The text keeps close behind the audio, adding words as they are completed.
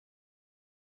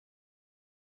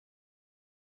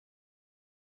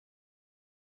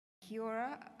Kia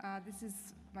ora. This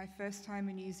is my first time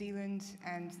in New Zealand,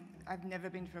 and I've never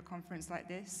been to a conference like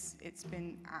this. It's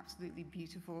been absolutely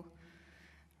beautiful.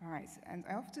 All right, and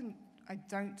I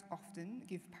don't often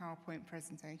give PowerPoint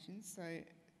presentations, so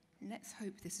let's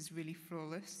hope this is really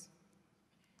flawless.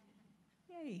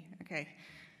 Yay, okay.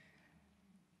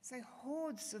 So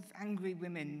hordes of angry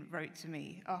women wrote to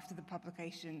me after the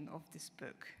publication of this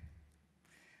book.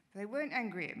 They weren't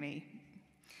angry at me.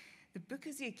 The book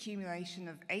is the accumulation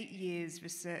of 8 years'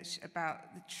 research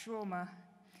about the trauma,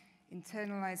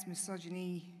 internalized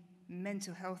misogyny,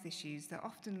 mental health issues that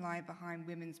often lie behind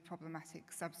women's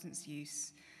problematic substance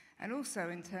use, and also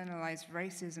internalized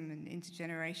racism and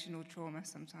intergenerational trauma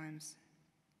sometimes.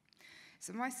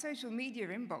 So my social media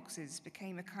inboxes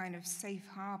became a kind of safe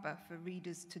harbor for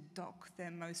readers to dock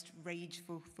their most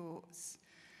rageful thoughts.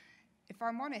 If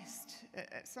I'm honest,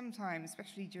 at some time,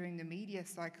 especially during the media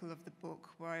cycle of the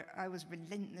book, where I was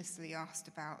relentlessly asked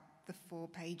about the 4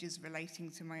 pages relating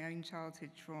to my own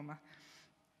childhood trauma,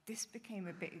 this became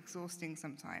a bit exhausting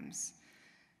sometimes.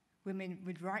 Women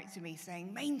would write to me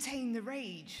saying, "Maintain the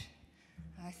rage."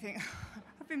 And I think,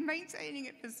 I've been maintaining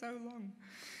it for so long.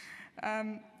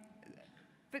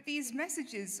 But these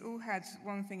messages all had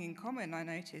one thing in common, I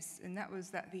noticed, and that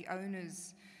was that the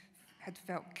owners had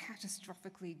felt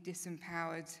catastrophically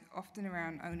disempowered, often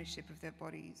around ownership of their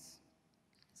bodies.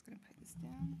 I'm just going to put this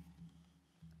down.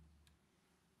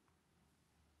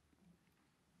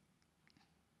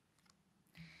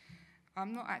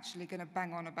 I'm not actually going to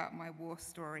bang on about my war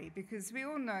story, because we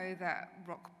all know that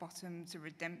rock bottom to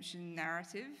redemption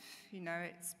narrative.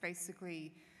 It's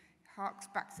basically harks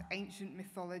back to ancient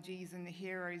mythologies and the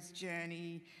hero's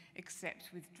journey,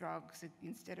 except with drugs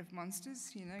instead of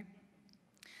monsters,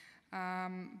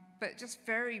 But just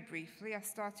very briefly, I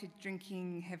started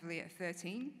drinking heavily at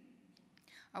 13.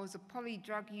 I was a poly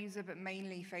drug user, but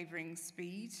mainly favoring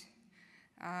speed.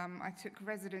 I took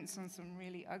residence on some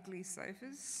really ugly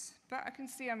sofas, but I can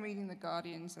see I'm reading The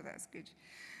Guardian, so that's good.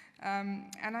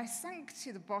 And I sank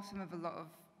to the bottom of a lot of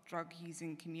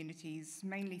drug-using communities,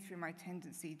 mainly through my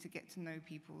tendency to get to know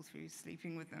people through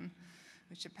sleeping with them,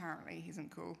 which apparently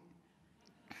isn't cool.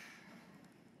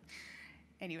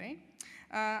 Anyway,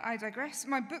 I digress.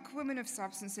 My book, Women of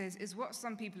Substances, is what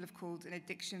some people have called an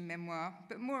addiction memoir,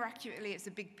 but more accurately, it's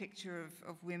a big picture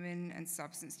of women and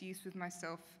substance use with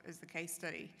myself as the case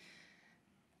study.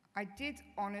 I did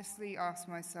honestly ask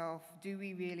myself, do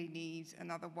we really need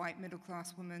another white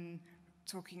middle-class woman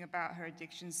talking about her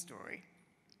addiction story?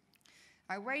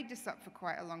 I weighed this up for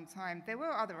quite a long time. There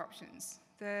were other options.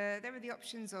 There were the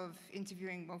options of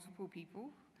interviewing multiple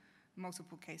people,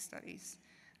 multiple case studies.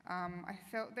 I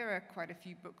felt there are quite a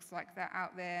few books like that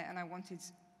out there, and I wanted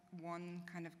one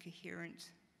kind of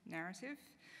coherent narrative.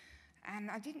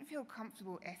 And I didn't feel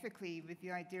comfortable ethically with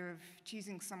the idea of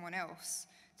choosing someone else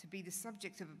to be the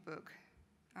subject of a book,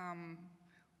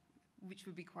 which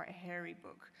would be quite a hairy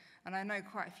book. And I know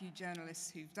quite a few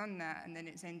journalists who've done that, and then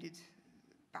it's ended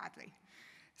badly.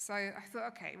 So I thought,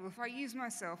 okay, well, if I use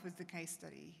myself as the case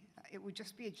study, it would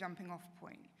just be a jumping off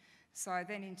point. So I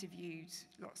then interviewed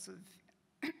lots of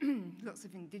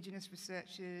Indigenous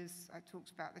researchers. I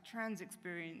talked about the trans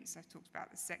experience. I talked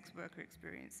about the sex worker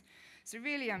experience. So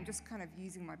really, I'm just kind of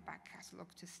using my back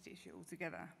catalogue to stitch it all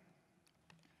together.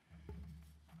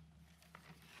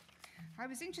 I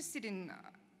was interested in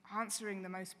answering the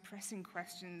most pressing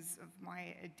questions of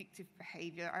my addictive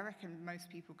behavior I reckon most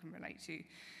people can relate to.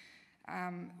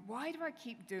 Why do I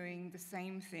keep doing the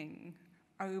same thing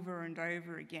over and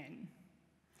over again?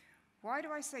 Why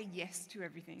do I say yes to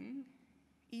everything,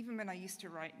 even when I used to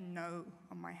write no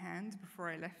on my hand before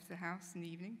I left the house in the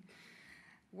evening?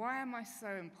 Why am I so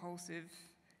impulsive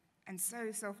and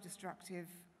so self-destructive?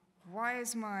 Why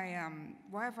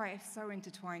have I so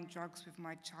intertwined drugs with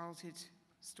my childhood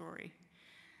story?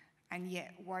 And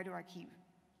yet, why do I keep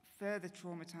further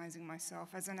traumatizing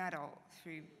myself as an adult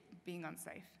through being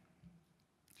unsafe?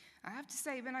 I have to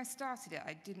say, when I started it,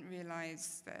 I didn't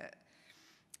realize that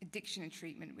addiction and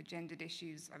treatment were gendered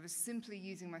issues. I was simply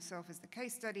using myself as the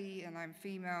case study, and I'm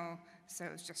female, so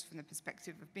it was just from the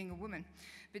perspective of being a woman.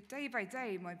 But day by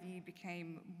day, my view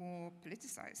became more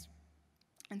politicized.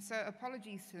 And so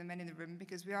apologies to the men in the room,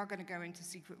 because we are going to go into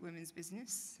secret women's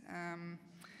business.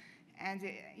 And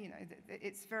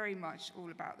it's very much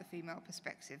all about the female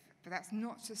perspective. But that's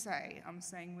not to say I'm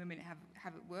saying women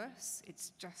have it worse. It's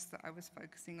just that I was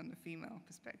focusing on the female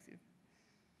perspective.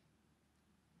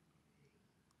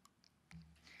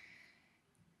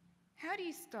 How do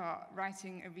you start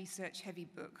writing a research-heavy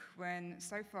book when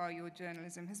so far your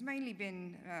journalism has mainly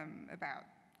been about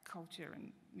culture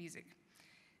and music?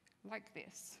 Like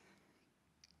this.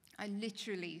 I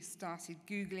literally started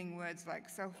Googling words like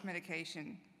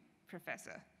self-medication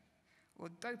professor or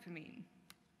dopamine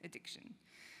addiction,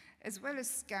 as well as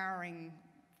scouring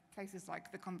places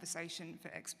like The Conversation for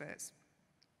experts.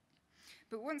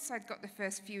 But once I'd got the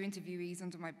first few interviewees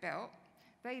under my belt,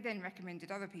 they then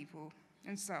recommended other people,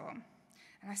 and so on.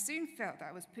 And I soon felt that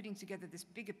I was putting together this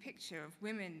bigger picture of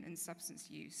women and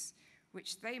substance use,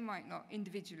 which they might not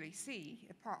individually see,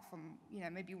 apart from,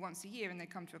 maybe once a year and they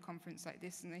come to a conference like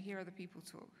this and they hear other people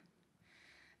talk.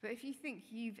 But if you think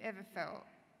you've ever felt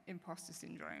imposter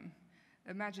syndrome,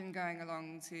 imagine going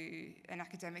along to an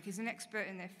academic who's an expert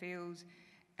in their field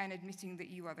and admitting that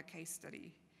you are the case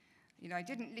study. I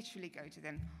didn't literally go to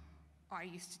them. I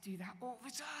used to do that all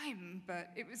the time,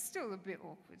 but it was still a bit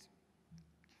awkward.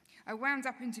 I wound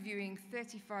up interviewing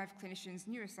 35 clinicians,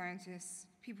 neuroscientists,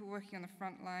 people working on the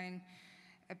front line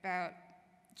about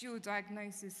dual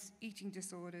diagnosis, eating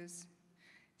disorders,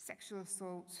 sexual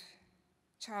assault,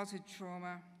 childhood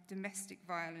trauma, domestic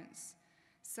violence,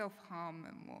 self-harm,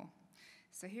 and more.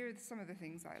 So here are some of the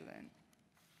things I learned.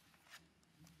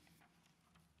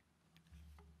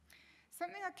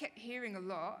 Something I kept hearing a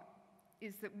lot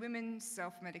is that women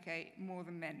self-medicate more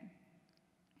than men.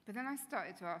 But then I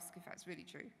started to ask if that's really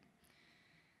true.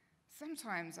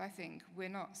 Sometimes I think we're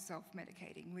not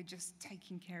self-medicating, we're just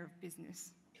taking care of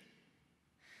business.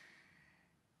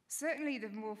 Certainly the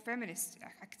more feminist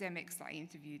academics that I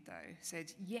interviewed, though,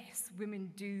 said, yes,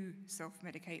 women do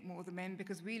self-medicate more than men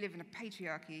because we live in a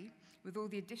patriarchy with all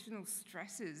the additional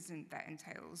stresses that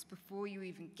entails before you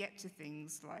even get to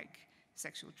things like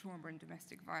sexual trauma and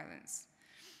domestic violence.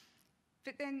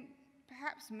 But then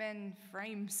perhaps men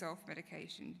frame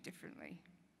self-medication differently.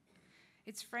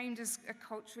 It's framed as a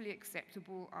culturally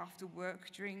acceptable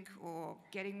after-work drink or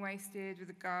getting wasted with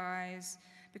the guys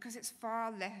because it's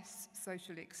far less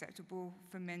socially acceptable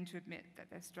for men to admit that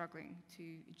they're struggling to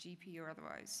a GP or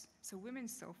otherwise. So women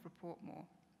self-report more.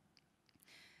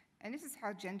 And this is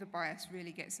how gender bias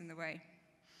really gets in the way.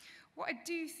 What I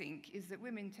do think is that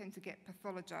women tend to get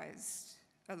pathologized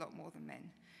a lot more than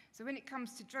men. So when it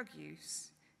comes to drug use,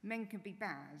 men can be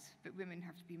bad, but women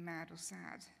have to be mad or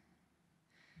sad.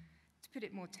 To put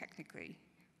it more technically,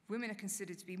 women are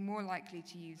considered to be more likely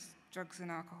to use drugs and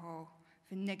alcohol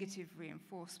for negative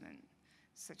reinforcement,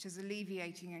 such as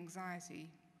alleviating anxiety.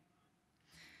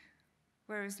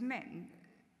 Whereas men,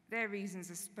 their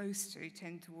reasons are supposed to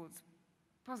tend towards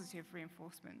positive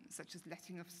reinforcement, such as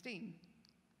letting off steam.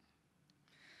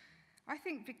 I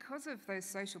think because of those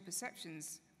social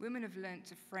perceptions, women have learnt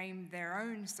to frame their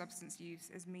own substance use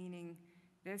as meaning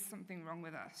there's something wrong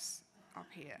with us up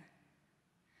here.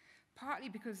 Partly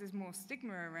because there's more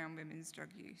stigma around women's drug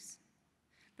use,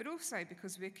 but also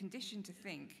because we're conditioned to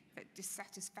think that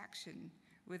dissatisfaction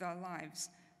with our lives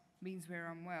means we're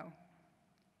unwell.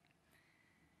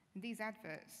 And these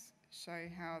adverts show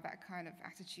how that kind of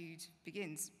attitude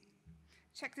begins.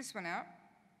 Check this one out.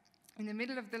 In the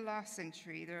middle of the last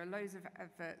century, there are loads of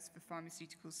adverts for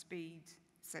pharmaceutical speed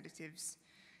sedatives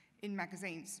in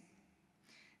magazines.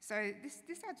 So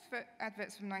this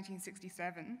advert's from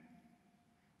 1967,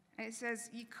 and it says,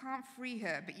 you can't free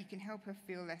her, but you can help her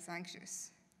feel less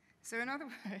anxious. So in other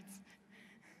words,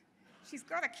 she's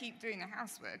got to keep doing the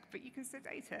housework, but you can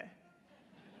sedate her.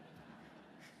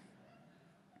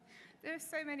 There are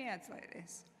so many ads like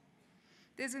this.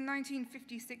 There's a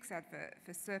 1956 advert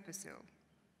for Serpacil,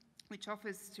 which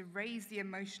offers to raise the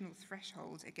emotional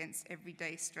threshold against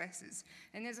everyday stresses.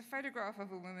 And there's a photograph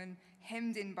of a woman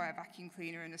hemmed in by a vacuum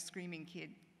cleaner and a screaming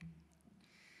kid.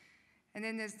 And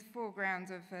then there's the foreground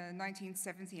of a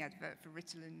 1970 advert for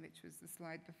Ritalin, which was the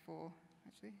slide before.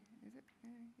 Actually, is it?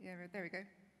 Yeah, there we go.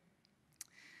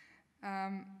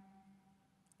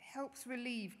 Helps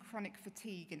relieve chronic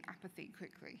fatigue and apathy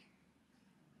quickly.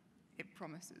 It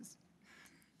promises.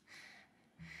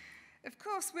 Of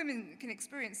course, women can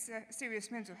experience serious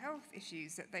mental health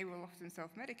issues that they will often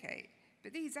self-medicate,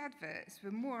 but these adverts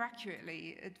were more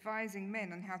accurately advising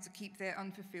men on how to keep their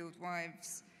unfulfilled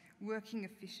wives working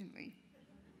efficiently.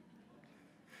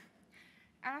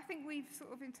 And I think we've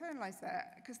sort of internalized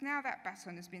that, because now that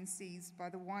baton has been seized by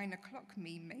the wine o'clock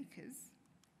meme makers.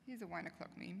 Here's a wine o'clock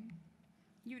meme.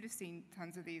 You would have seen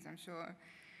tons of these, I'm sure.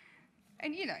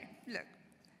 And look,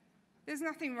 there's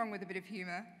nothing wrong with a bit of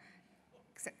humor,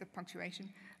 except the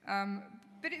punctuation.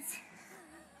 But it's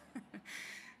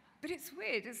but it's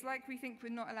weird. It's like we think we're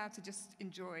not allowed to just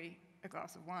enjoy a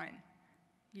glass of wine.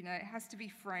 It has to be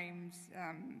framed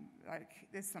like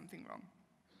there's something wrong.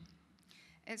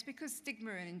 And it's because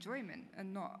stigma and enjoyment are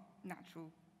not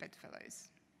natural bedfellows.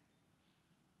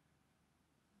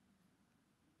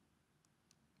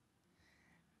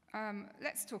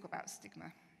 Let's talk about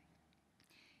stigma.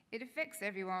 It affects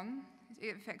everyone.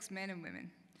 It affects men and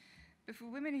women. But for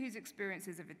women whose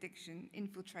experiences of addiction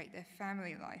infiltrate their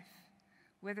family life,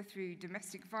 whether through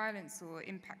domestic violence or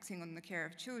impacting on the care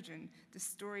of children, the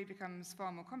story becomes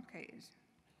far more complicated.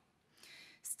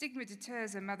 Stigma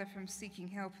deters a mother from seeking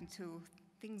help until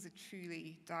things are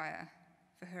truly dire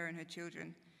for her and her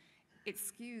children. It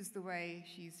skews the way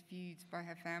she's viewed by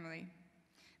her family,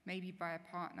 maybe by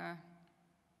a partner,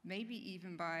 maybe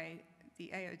even by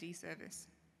the AOD service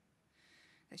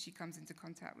that she comes into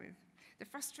contact with. The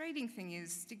frustrating thing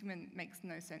is stigma makes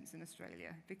no sense in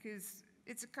Australia because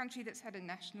it's a country that's had a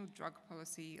national drug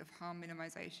policy of harm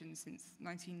minimisation since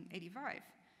 1985.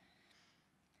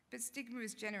 But stigma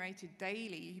is generated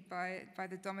daily by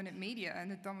the dominant media, and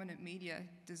the dominant media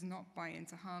does not buy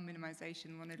into harm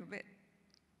minimisation one little bit.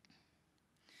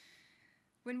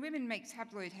 When women make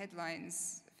tabloid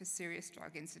headlines for serious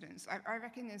drug incidents, I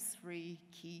reckon there's 3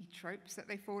 key tropes that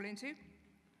they fall into.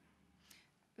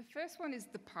 The first one is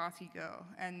the party girl,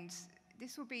 and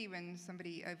this will be when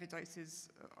somebody overdoses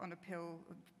on a pill,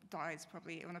 dies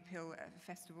probably on a pill at a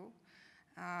festival,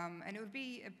 and it would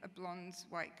be a blonde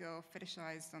white girl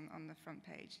fetishized on the front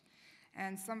page.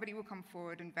 And somebody will come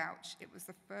forward and vouch it was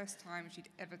the first time she'd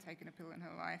ever taken a pill in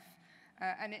her life.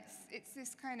 And it's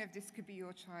this kind of, this could be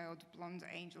your child, blonde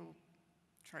angel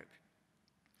trope.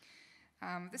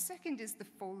 The second is the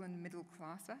fallen middle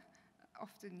classer,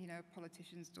 often, a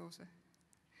politician's daughter.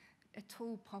 A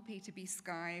tall poppy to be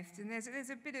skived, and there's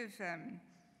a bit of,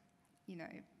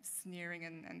 sneering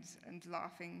and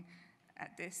laughing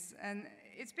at this. And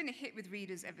it's been a hit with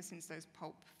readers ever since those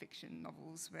pulp fiction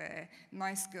novels where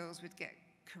nice girls would get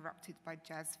corrupted by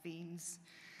jazz fiends.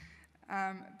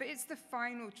 But it's the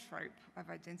final trope I've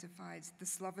identified, the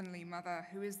slovenly mother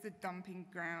who is the dumping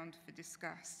ground for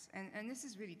disgust. And this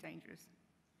is really dangerous.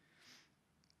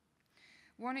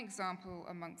 One example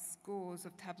amongst scores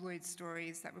of tabloid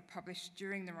stories that were published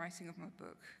during the writing of my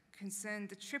book concerned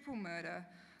the triple murder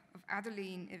of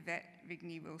Adeline Yvette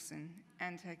Rigney-Wilson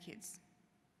and her kids.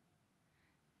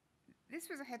 This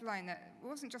was a headline that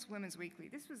wasn't just Women's Weekly.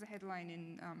 This was a headline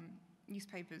in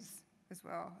newspapers as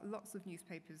well, lots of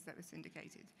newspapers that were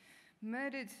syndicated.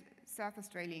 Murdered South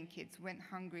Australian kids went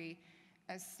hungry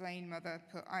as slain mother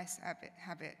put ice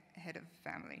habit ahead of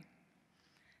family.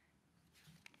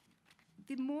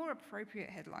 The more appropriate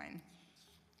headline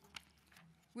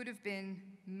would have been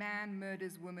man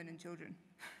murders women and children.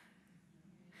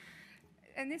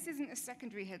 And this isn't a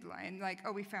secondary headline like,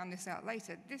 oh, we found this out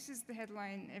later. This is the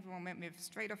headline everyone went with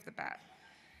straight off the bat.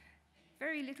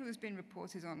 Very little has been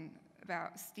reported on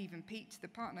about Stephen Peat, the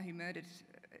partner who murdered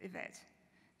Yvette.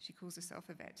 She calls herself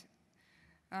Yvette.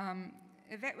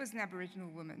 Yvette was an Aboriginal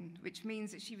woman, which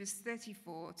means that she was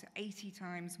 34 to 80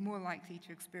 times more likely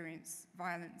to experience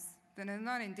violence than a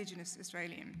non-Indigenous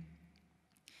Australian.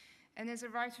 And there's a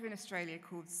writer in Australia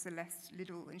called Celeste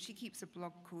Liddle, and she keeps a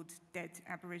blog called Dead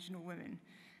Aboriginal Women.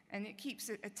 And it keeps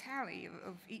a tally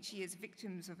of each year's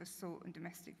victims of assault and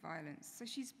domestic violence. So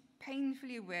she's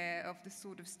painfully aware of the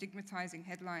sort of stigmatizing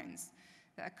headlines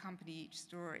that accompany each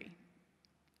story.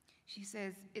 She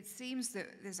says, it seems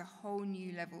that there's a whole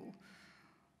new level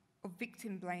of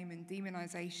victim blame and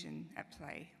demonization at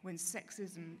play when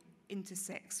sexism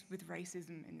intersects with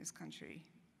racism in this country.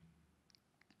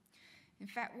 In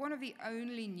fact, one of the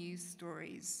only news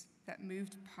stories that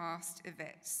moved past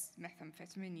Yvette's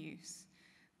methamphetamine use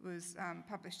was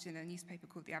published in a newspaper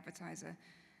called The Advertiser.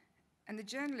 And the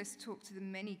journalist talked to the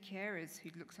many carers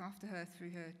who'd looked after her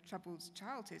through her troubled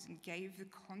childhood and gave the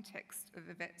context of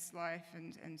Yvette's life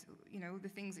and all the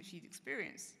things that she'd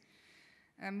experienced.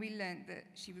 And we learned that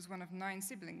she was one of 9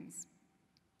 siblings.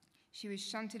 She was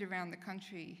shunted around the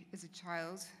country as a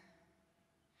child.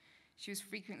 She was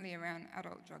frequently around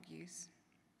adult drug use.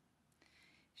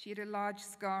 She had a large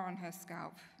scar on her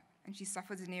scalp, and she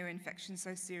suffered an ear infection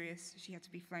so serious she had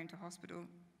to be flown to hospital.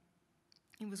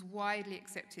 It was widely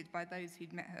accepted by those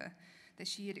who'd met her that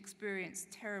she had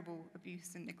experienced terrible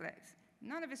abuse and neglect.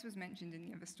 None of this was mentioned in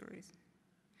the other stories.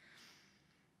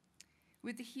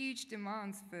 With the huge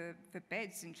demands for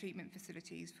beds and treatment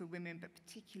facilities for women, but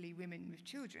particularly women with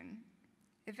children,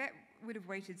 Yvette would have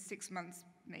waited 6 months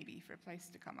maybe for a place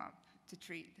to come up to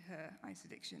treat her ice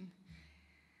addiction.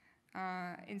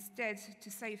 Instead, to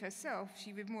save herself,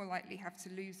 she would more likely have to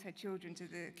lose her children to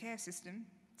the care system,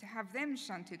 to have them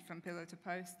shunted from pillar to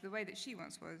post the way that she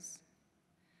once was.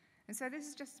 And so this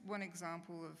is just one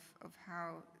example of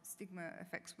how stigma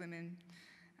affects women.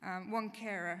 One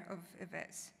carer of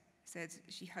Yvette said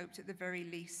she hoped at the very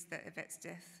least that Yvette's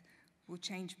death will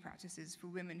change practices for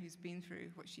women who's been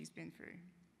through what she's been through.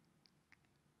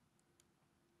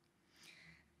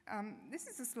 This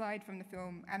is a slide from the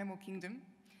film Animal Kingdom.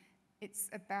 It's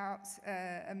about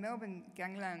a Melbourne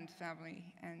gangland family,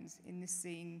 and in this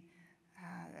scene,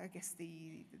 I guess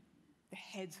the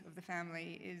head of the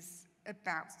family is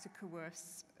about to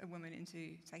coerce a woman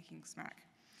into taking smack.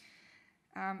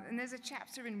 And there's a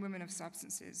chapter in Women of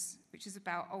Substances, which is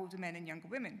about older men and younger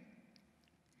women.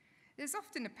 There's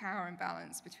often a power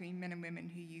imbalance between men and women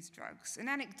who use drugs, and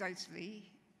anecdotally,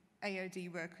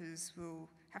 AOD workers will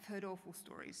have heard awful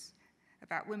stories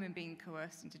about women being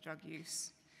coerced into drug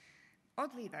use.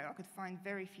 Oddly, though, I could find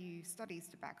very few studies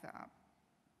to back that up.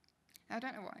 I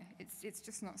don't know why. It's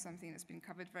just not something that's been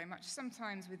covered very much,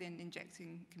 sometimes within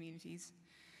injecting communities.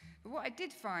 But what I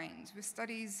did find was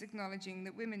studies acknowledging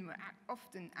that women were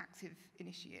often active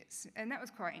initiates, and that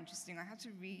was quite interesting. I had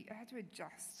to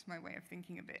adjust my way of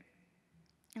thinking a bit.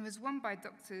 It was one by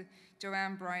Dr.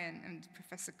 Joanne Bryant and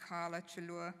Professor Carla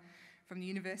Trelaw from the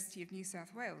University of New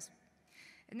South Wales.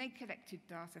 And they collected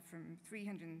data from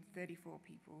 334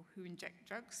 people who inject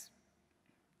drugs.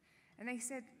 And they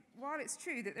said, while it's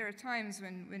true that there are times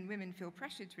when women feel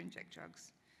pressured to inject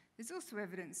drugs, there's also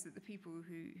evidence that the people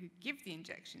who give the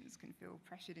injections can feel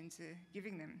pressured into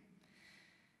giving them.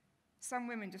 Some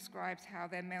women described how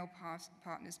their male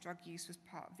partner's drug use was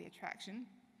part of the attraction.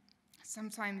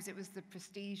 Sometimes it was the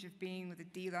prestige of being with a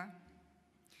dealer.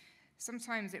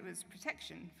 Sometimes it was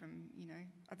protection from,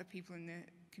 other people in the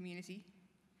community.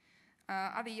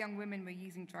 Other young women were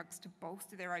using drugs to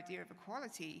bolster their idea of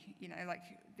equality, like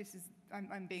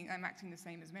I'm acting the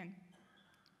same as men.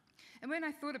 And when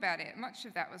I thought about it, much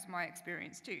of that was my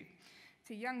experience too.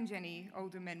 To young Jenny,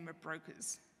 older men were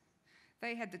brokers.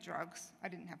 They had the drugs, I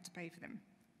didn't have to pay for them.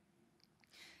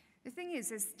 The thing is,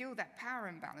 there's still that power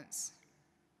imbalance.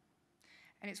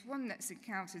 And it's one that's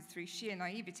encountered through sheer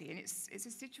naivety, and it's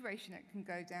a situation that can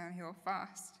go downhill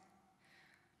fast.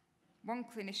 One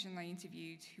clinician I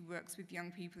interviewed who works with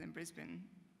young people in Brisbane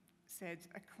said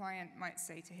a client might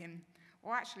say to him,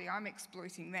 well, actually, I'm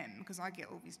exploiting them because I get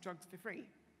all these drugs for free.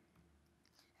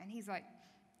 And he's like,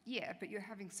 yeah, but you're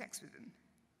having sex with them.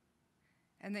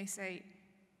 And they say,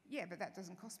 yeah, but that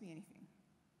doesn't cost me anything.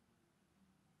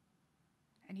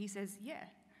 And he says, yeah,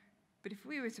 but if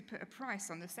we were to put a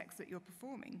price on the sex that you're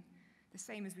performing, the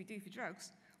same as we do for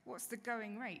drugs, what's the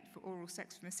going rate for oral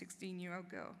sex from a 16-year-old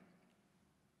girl?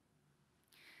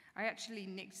 I actually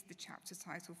nicked the chapter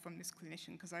title from this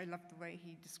clinician because I loved the way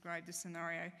he described the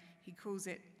scenario. He calls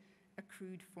it a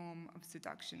crude form of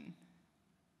seduction.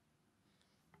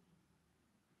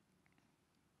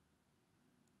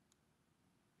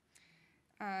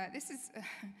 This is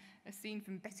a scene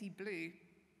from Betty Blue,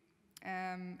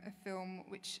 a film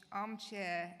which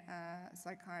armchair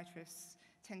psychiatrists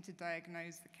tend to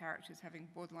diagnose the characters having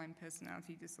borderline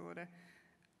personality disorder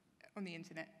on the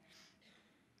internet.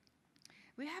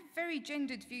 We have very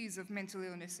gendered views of mental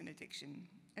illness and addiction,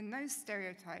 and those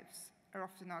stereotypes are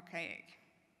often archaic.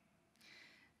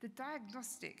 The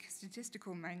Diagnostic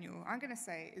Statistical Manual, I'm going to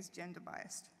say, is gender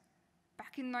biased.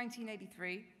 Back in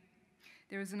 1983,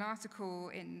 there was an article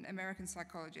in American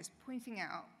Psychologist pointing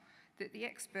out that the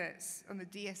experts on the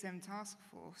DSM task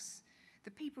force,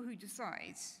 the people who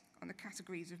decide on the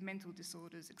categories of mental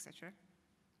disorders, etc.,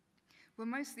 were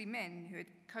mostly men who had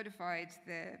codified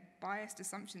their biased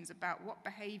assumptions about what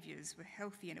behaviors were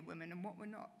healthy in a woman and what were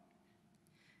not.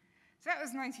 So that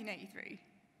was 1983.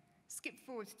 Skip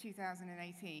forward to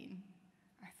 2018.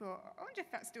 I thought, I wonder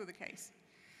if that's still the case.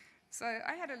 So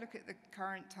I had a look at the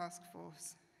current task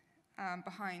force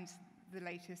behind the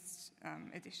latest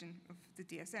edition of the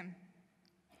DSM.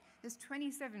 There's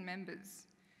 27 members,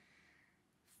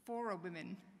 4 are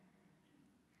women.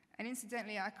 And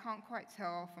incidentally, I can't quite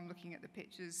tell from looking at the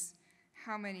pictures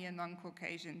how many are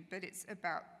non-Caucasian, but it's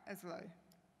about as low.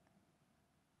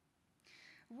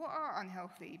 What are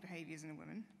unhealthy behaviors in a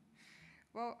woman?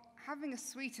 Well, having a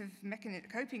suite of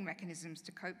coping mechanisms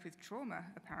to cope with trauma,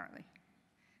 apparently.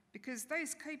 Because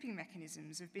those coping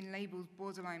mechanisms have been labeled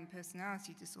borderline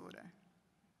personality disorder.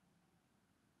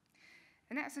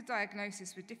 And that's a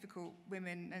diagnosis for difficult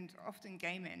women and often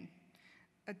gay men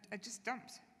are just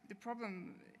dumped. The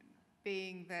problem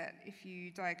being that if you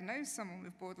diagnose someone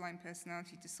with borderline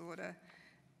personality disorder,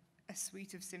 a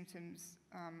suite of symptoms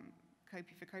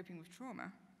for coping with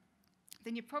trauma,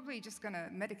 then you're probably just going to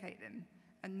medicate them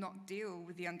and not deal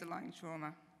with the underlying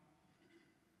trauma.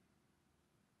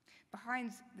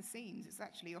 Behind the scenes, it's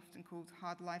actually often called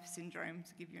hard life syndrome,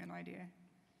 to give you an idea.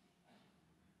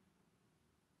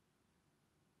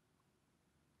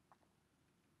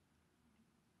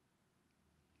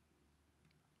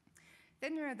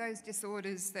 Then there are those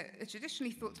disorders that are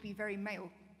traditionally thought to be very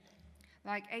male,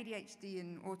 like ADHD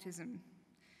and autism.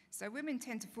 So women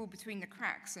tend to fall between the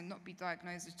cracks and not be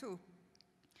diagnosed at all.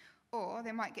 Or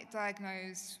they might get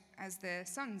diagnosed as their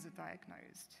sons are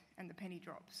diagnosed, and the penny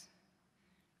drops.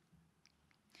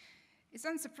 It's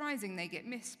unsurprising they get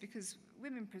missed because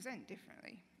women present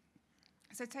differently.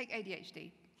 So take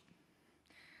ADHD.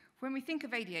 When we think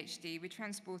of ADHD, we're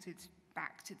transported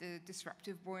back to the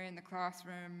disruptive boy in the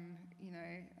classroom,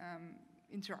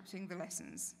 interrupting the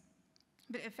lessons.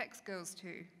 But it affects girls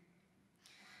too.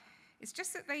 It's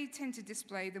just that they tend to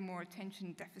display the more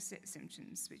attention deficit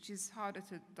symptoms, which is harder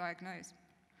to diagnose.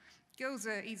 Girls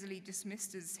are easily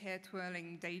dismissed as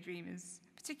hair-twirling daydreamers,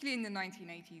 particularly in the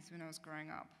 1980s when I was growing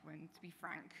up, when, to be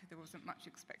frank, there wasn't much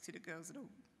expected of girls at all.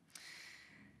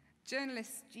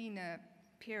 Journalist Gina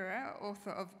Pira,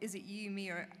 author of Is It You, Me,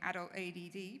 or Adult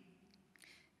ADD,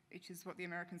 which is what the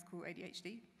Americans call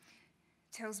ADHD,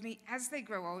 tells me as they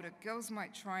grow older, girls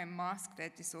might try and mask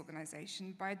their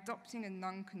disorganization by adopting a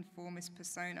nonconformist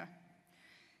persona,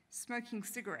 smoking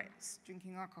cigarettes,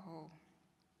 drinking alcohol,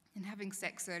 and having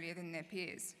sex earlier than their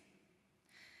peers.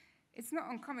 It's not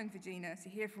uncommon for Gina to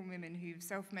hear from women who've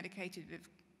self-medicated with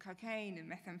cocaine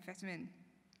and methamphetamine.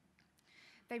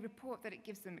 They report that it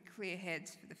gives them a clear head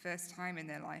for the first time in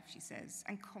their life, she says,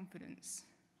 and confidence.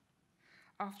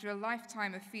 After a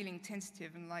lifetime of feeling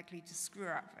tentative and likely to screw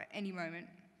up at any moment,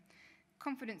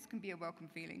 confidence can be a welcome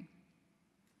feeling.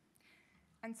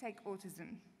 And take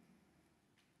autism.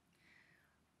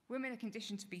 Women are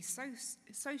conditioned to be so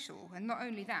social, and not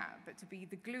only that, but to be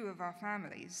the glue of our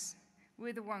families.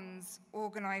 We're the ones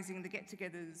organizing the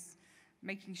get-togethers,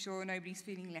 making sure nobody's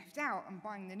feeling left out, and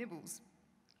buying the nibbles.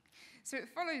 So it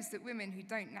follows that women who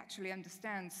don't naturally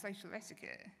understand social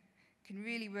etiquette can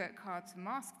really work hard to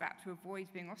mask that to avoid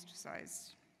being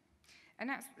ostracized.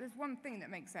 And there's one thing that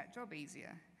makes that job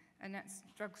easier, and that's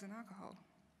drugs and alcohol.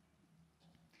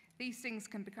 These things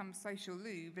can become social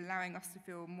lube, allowing us to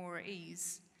feel more at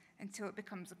ease until it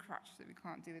becomes a crutch that we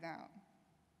can't do without.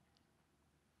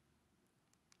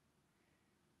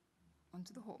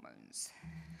 Onto the hormones.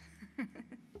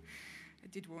 I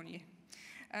did warn you.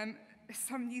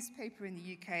 Some newspaper in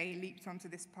the UK leaped onto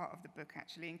this part of the book,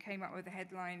 actually, and came up with the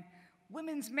headline,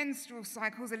 "Women's menstrual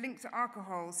cycles are linked to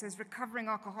alcohol," says recovering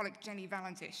alcoholic Jenny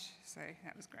Valentish. So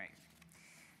that was great.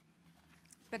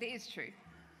 But it is true.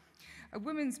 A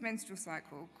woman's menstrual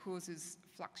cycle causes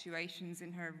fluctuations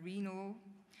in her renal,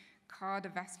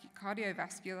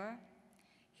 cardiovascular,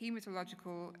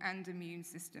 hematological, and immune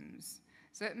systems.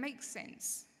 So it makes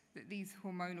sense that these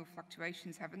hormonal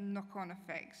fluctuations have a knock-on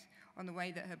effect on the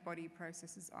way that her body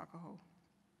processes alcohol.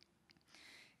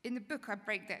 In the book, I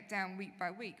break that down week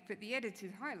by week, but the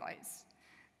edited highlights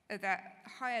are that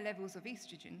higher levels of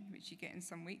estrogen, which you get in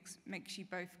some weeks, makes you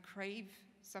both crave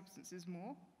substances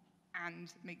more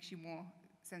and makes you more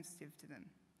sensitive to them.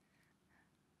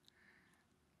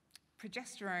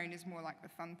 Progesterone is more like the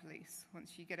fun police.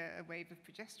 Once you get a wave of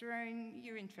progesterone,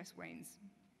 your interest wanes.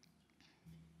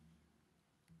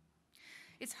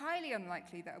 It's highly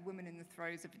unlikely that a woman in the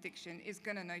throes of addiction is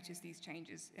going to notice these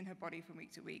changes in her body from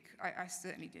week to week. I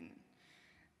certainly didn't.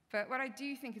 But what I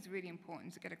do think is really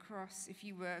important to get across if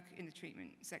you work in the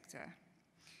treatment sector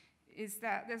is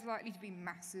that there's likely to be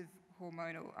massive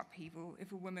hormonal upheaval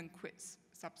if a woman quits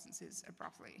substances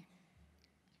abruptly.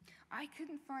 I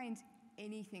couldn't find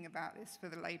anything about this for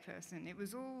the layperson. It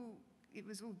was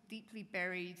all deeply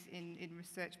buried in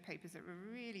research papers that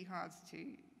were really hard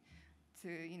to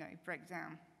break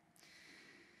down.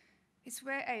 It's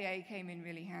where AA came in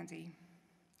really handy,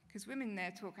 because women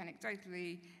there talk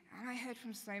anecdotally, and I heard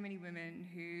from so many women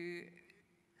who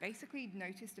basically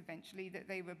noticed eventually that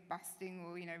they were busting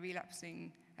or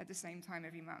relapsing at the same time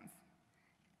every month.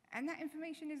 And that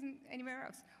information isn't anywhere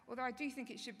else. Although I do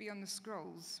think it should be on the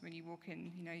scrolls when you walk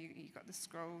in. You've got the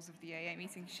scrolls of the AA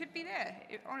meeting. It should be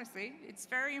there. Honestly, it's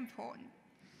very important.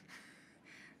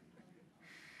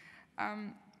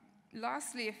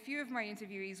 Lastly, a few of my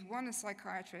interviewees, one a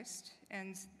psychiatrist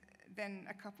and then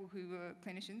a couple who were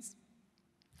clinicians,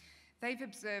 they've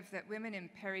observed that women in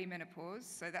perimenopause,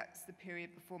 so that's the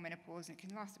period before menopause, and it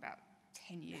can last about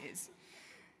 10 years,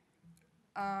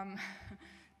 are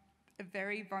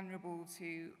very vulnerable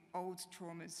to old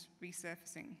traumas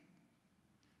resurfacing.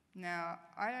 Now,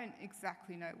 I don't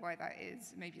exactly know why that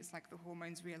is. Maybe it's like the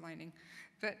hormones realigning.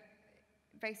 But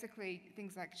basically,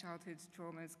 things like childhood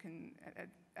traumas can,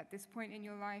 at this point in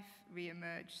your life,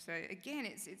 re-emerge. So again,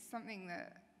 it's something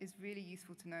that is really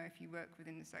useful to know if you work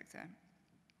within the sector.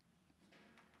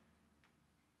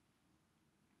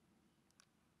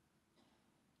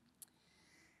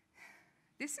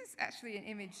 This is actually an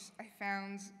image I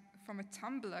found from a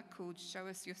Tumblr called Show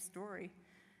Us Your Story.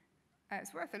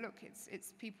 It's worth a look.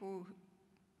 It's people,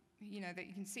 that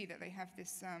you can see that they have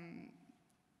this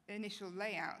initial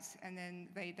layout, and then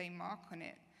they mark on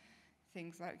it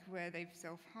things like where they've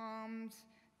self-harmed.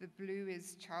 The blue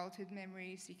is childhood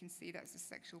memory, so you can see that's the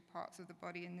sexual parts of the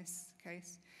body in this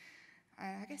case.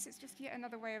 I guess it's just yet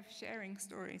another way of sharing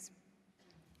stories.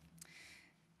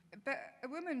 But a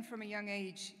woman from a young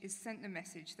age is sent the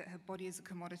message that her body is a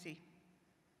commodity.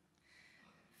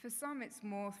 For some, it's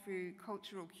more through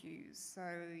cultural cues, so,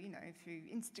 through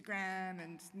Instagram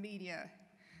and media.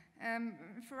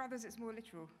 For others, it's more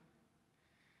literal.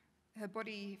 Her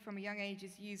body from a young age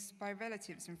is used by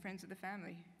relatives and friends of the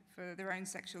family for their own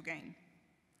sexual gain.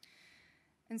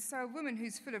 And so a woman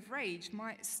who's full of rage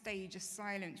might stage a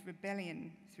silent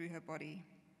rebellion through her body.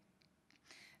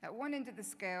 At one end of the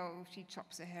scale, she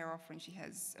chops her hair off when she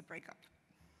has a breakup.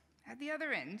 At the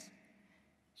other end,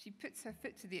 she puts her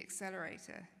foot to the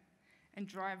accelerator and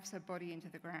drives her body into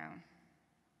the ground.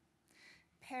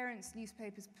 Parents,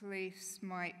 newspapers, police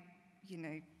might,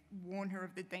 warn her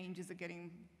of the dangers of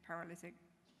getting paralytic.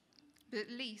 But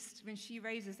at least when she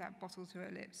raises that bottle to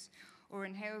her lips or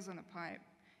inhales on a pipe,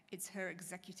 it's her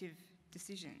executive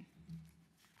decision.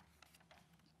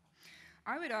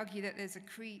 I would argue that there's a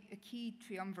key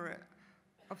triumvirate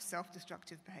of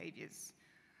self-destructive behaviors,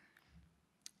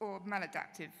 or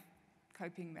maladaptive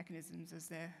coping mechanisms, as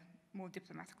they're more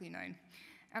diplomatically known.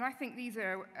 And I think these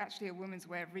are actually a woman's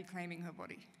way of reclaiming her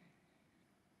body.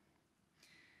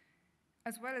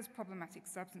 As well as problematic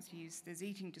substance use, there's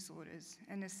eating disorders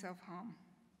and there's self-harm.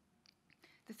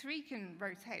 The three can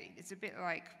rotate. It's a bit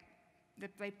like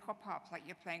they pop up like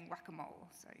you're playing whack-a-mole.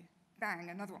 So bang,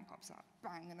 another one pops up,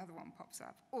 bang, another one pops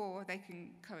up. Or they can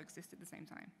coexist at the same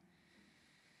time.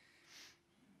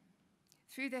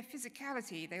 Through their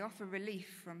physicality, they offer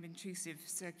relief from intrusive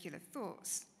circular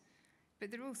thoughts,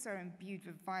 but they're also imbued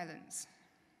with violence.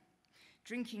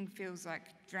 Drinking feels like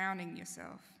drowning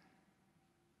yourself.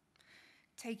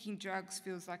 Taking drugs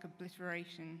feels like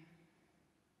obliteration.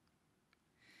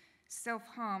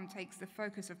 Self-harm takes the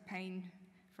focus of pain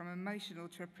from emotional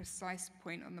to a precise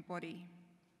point on the body.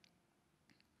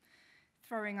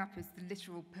 Throwing up is the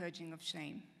literal purging of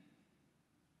shame.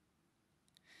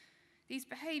 These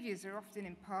behaviors are often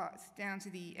in part down to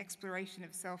the exploration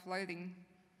of self-loathing,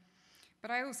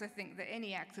 but I also think that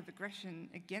any act of aggression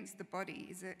against the body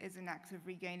is an act of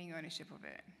regaining ownership of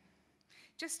it.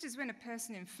 Just as when a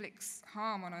person inflicts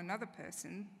harm on another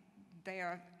person, they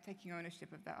are taking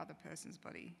ownership of that other person's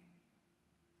body.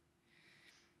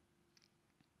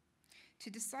 To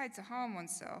decide to harm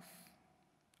oneself,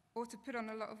 or to put on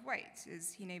a lot of weight,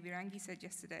 as Hine Birangi said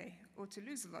yesterday, or to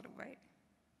lose a lot of weight,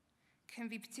 can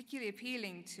be particularly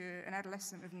appealing to an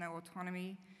adolescent with no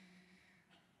autonomy,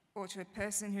 or to a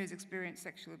person who has experienced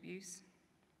sexual abuse,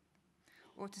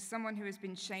 or to someone who has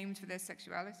been shamed for their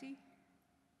sexuality,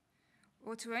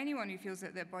 or to anyone who feels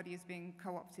that their body is being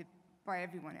co-opted by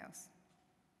everyone else.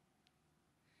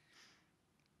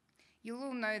 You'll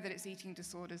all know that it's eating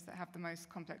disorders that have the most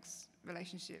complex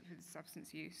relationship with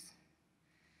substance use.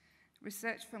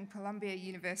 Research from Columbia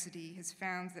University has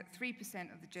found that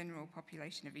 3% of the general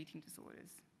population have eating disorders.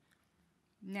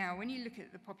 Now, when you look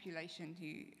at the population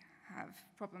who have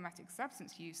problematic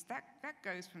substance use, that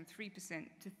goes from 3%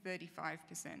 to 35%.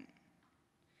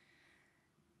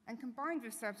 And combined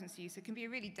with substance use, it can be a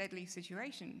really deadly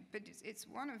situation, but it's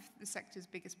one of the sector's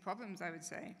biggest problems, I would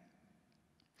say.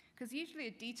 Because usually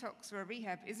a detox or a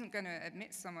rehab isn't going to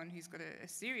admit someone who's got a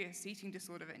serious eating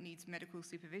disorder that needs medical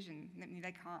supervision.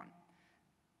 They can't.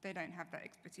 They don't have that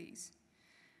expertise.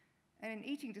 And an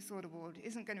eating disorder ward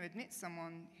isn't going to admit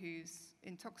someone who's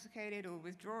intoxicated or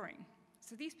withdrawing.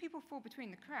 So these people fall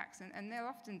between the cracks, and they'll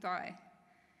often die.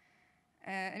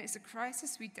 And it's a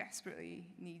crisis we desperately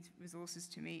need resources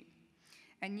to meet.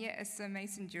 And yet, as Sir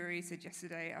Mason Jury said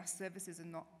yesterday, our services are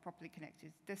not properly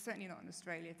connected. They're certainly not in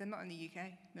Australia. They're not in the UK.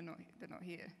 They're not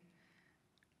here.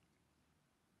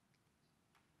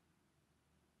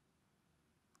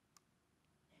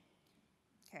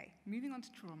 Okay, moving on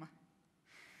to trauma.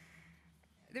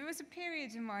 There was a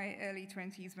period in my early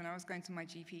 20s when I was going to my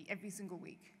GP every single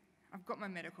week. I've got my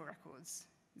medical records.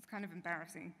 It's kind of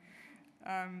embarrassing.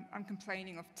 I'm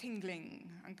complaining of tingling,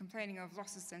 I'm complaining of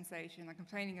loss of sensation, I'm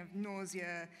complaining of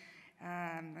nausea,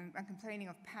 I'm complaining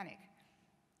of panic,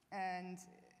 and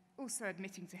also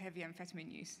admitting to heavy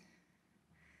amphetamine use.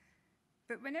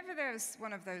 But whenever there's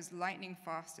one of those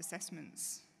lightning-fast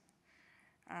assessments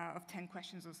of 10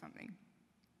 questions or something,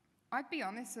 I'd be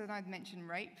honest and I'd mention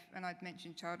rape and I'd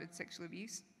mention childhood sexual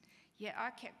abuse, yet I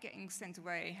kept getting sent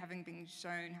away having been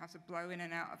shown how to blow in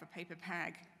and out of a paper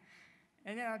bag.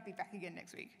 And then I'd be back again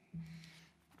next week.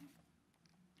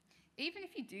 Even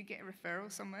if you do get a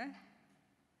referral somewhere,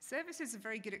 services are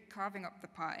very good at carving up the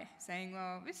pie, saying,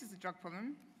 well, this is a drug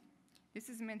problem, This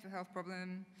is a mental health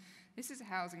problem. This is a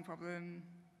housing problem.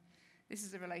 This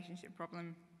is a relationship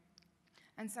problem.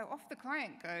 And so off the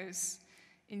client goes,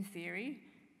 in theory,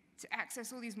 to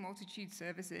access all these multitude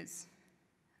services.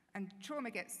 And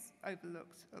trauma gets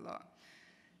overlooked a lot.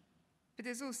 But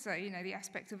there's also, the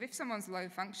aspect of if someone's low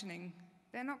functioning,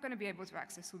 they're not going to be able to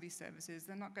access all these services.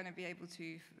 They're not going to be able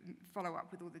to follow up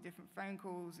with all the different phone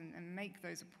calls and make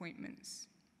those appointments.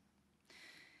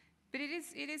 But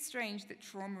it is strange that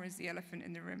trauma is the elephant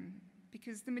in the room,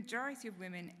 because the majority of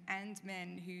women and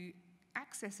men who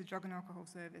access a drug and alcohol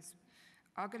service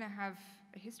are going to have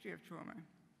a history of trauma.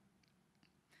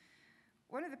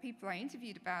 One of the people I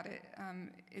interviewed about it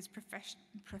is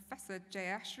Professor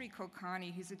Jayashri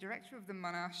Kulkarni, who's the director of the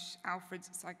Monash Alfred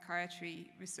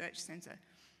Psychiatry Research Center.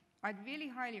 I'd really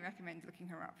highly recommend looking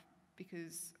her up,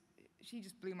 because she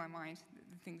just blew my mind,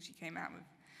 the things she came out with.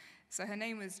 So her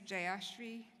name was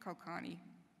Jayashri Kulkarni.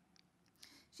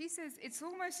 She says it's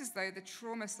almost as though the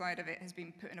trauma side of it has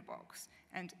been put in a box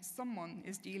and someone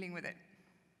is dealing with it.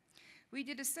 We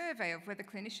did a survey of whether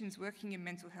clinicians working in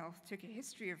mental health took a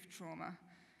history of trauma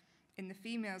in the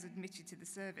females admitted to the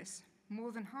service.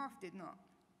 More than half did not.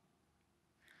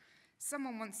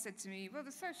 Someone once said to me, well,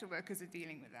 the social workers are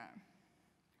dealing with that.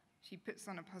 She puts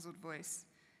on a puzzled voice.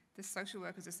 The social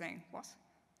workers are saying, what?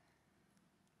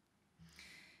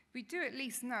 We do at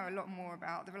least know a lot more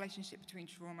about the relationship between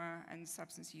trauma and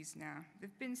substance use now. There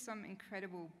have been some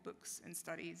incredible books and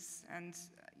studies, and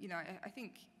I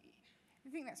think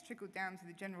that's trickled down to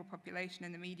the general population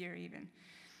and the media even.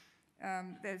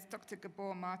 There's Dr.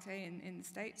 Gabor Mate in the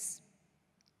States.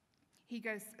 He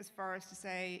goes as far as to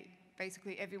say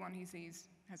basically everyone he sees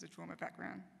has a trauma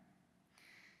background.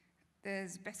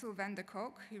 There's Bessel van der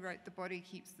Kolk, who wrote The Body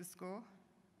Keeps the Score,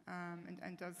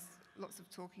 and does lots of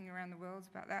talking around the world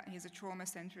about that. He has a trauma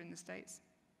center in the States.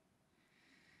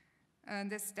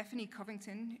 There's Stephanie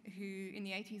Covington, who in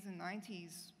the 80s and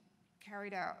 90s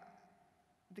carried out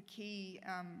the key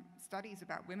studies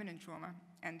about women and trauma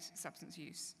and substance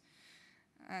use.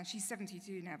 She's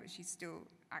 72 now, but she's still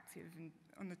active and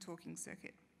on the talking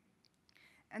circuit.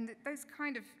 And those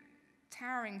kind of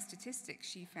towering statistics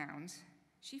she found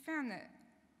that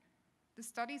the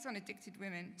studies on addicted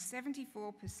women,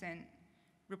 74%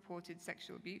 reported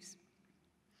sexual abuse,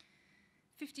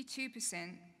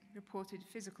 52% reported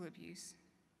physical abuse,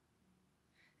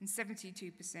 and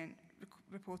 72%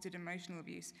 reported emotional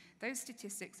abuse. Those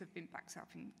statistics have been backed up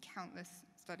in countless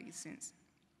studies since.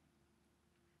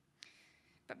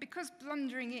 But because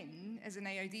blundering in as an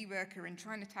AOD worker and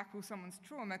trying to tackle someone's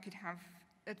trauma could have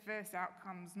adverse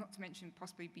outcomes, not to mention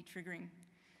possibly be triggering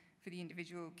for the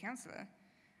individual counsellor,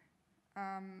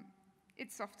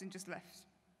 it's often just left.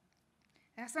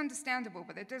 That's understandable,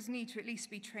 but there does need to at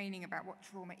least be training about what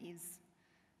trauma is.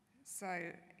 So,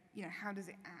 how does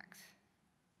it act?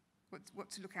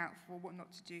 What to look out for, what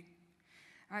not to do.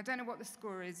 I don't know what the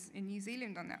score is in New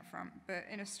Zealand on that front, but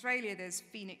in Australia there's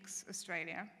Phoenix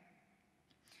Australia,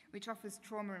 which offers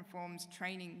trauma-informed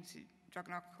training to drug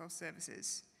and alcohol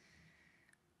services.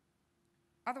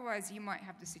 Otherwise, you might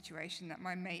have the situation that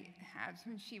my mate had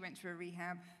when she went to a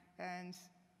rehab, and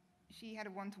she had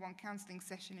a one-to-one counselling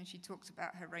session and she talked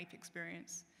about her rape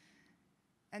experience.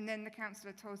 And then the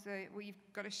counsellor told her, well, you've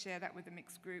got to share that with the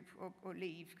mixed group or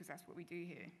leave, because that's what we do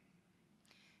here.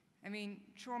 I mean,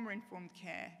 trauma-informed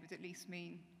care would at least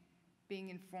mean being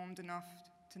informed enough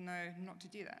to know not to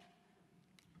do that.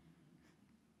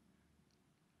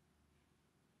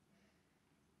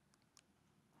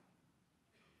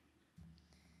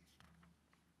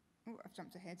 Oh, I've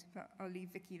jumped ahead, but I'll leave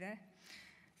Vicky there.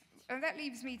 And that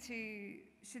leaves me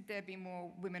to, should there be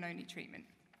more women-only treatment?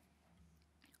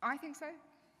 I think so.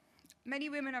 Many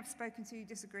women I've spoken to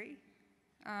disagree.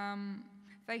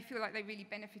 They feel like they really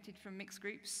benefited from mixed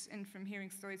groups and from hearing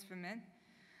stories from men.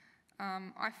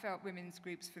 I felt women's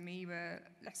groups for me were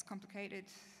less complicated.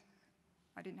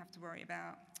 I didn't have to worry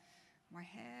about my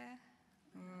hair,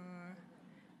 or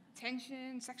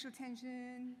tension, sexual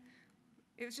tension.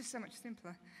 It was just so much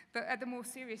simpler. But at the more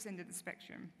serious end of the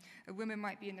spectrum, a woman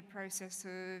might be in the process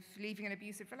of leaving an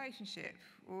abusive relationship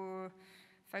or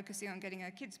focusing on getting her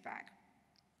kids back,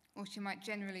 or she might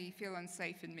generally feel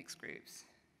unsafe in mixed groups.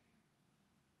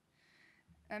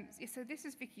 So this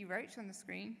is Vicky Roach on the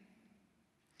screen.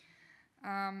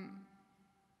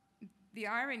 The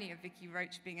irony of Vicky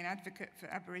Roach being an advocate for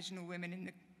Aboriginal women in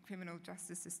the criminal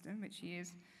justice system, which she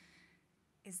is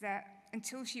that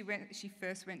until she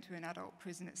first went to an adult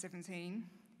prison at 17,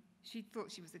 she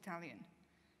thought she was Italian.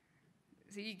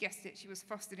 So you guessed it, she was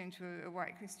fostered into a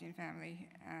white Christian family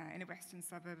in a western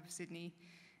suburb of Sydney,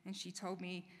 and she told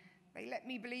me, they let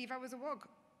me believe I was a wog.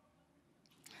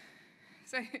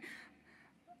 So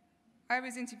I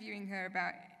was interviewing her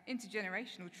about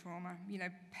intergenerational trauma,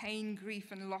 pain,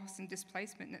 grief, and loss and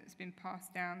displacement that's been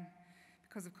passed down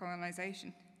because of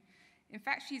colonization. In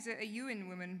fact, she's a Yuin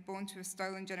woman born to a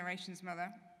stolen generations mother.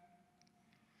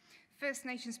 First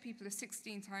Nations people are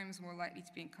 16 times more likely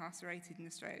to be incarcerated in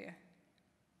Australia.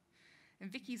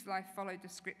 And Vicky's life followed the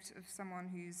script of someone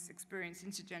who's experienced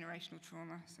intergenerational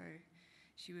trauma. So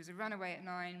she was a runaway at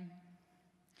 9.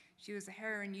 She was a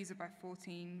heroin user by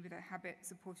 14, with a habit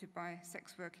supported by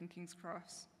sex work in King's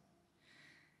Cross.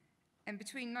 And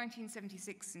between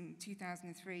 1976 and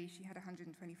 2003, she had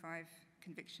 125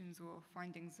 convictions or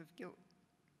findings of guilt.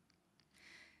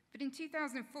 But in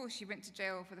 2004, she went to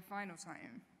jail for the final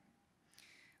time.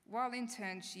 While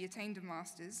interned, she attained a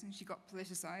master's and she got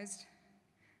politicized.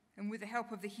 And with the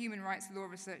help of the Human Rights Law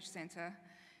Research Centre,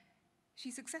 she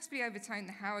successfully overturned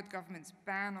the Howard government's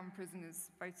ban on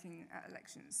prisoners voting at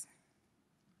elections,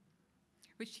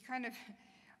 which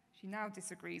she now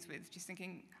disagrees with, just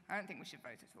thinking, I don't think we should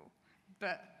vote at all.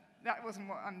 But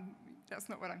that's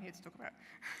not what I'm here to talk about.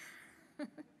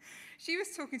 She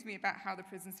was talking to me about how the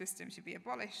prison system should be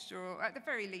abolished, or at the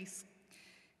very least,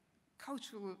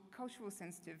 cultural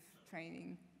sensitive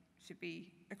training should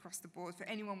be across the board for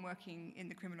anyone working in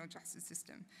the criminal justice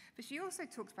system. But she also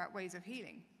talked about ways of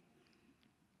healing.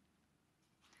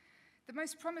 The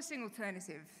most promising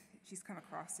alternative she's come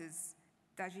across is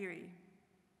Dajiri,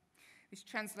 which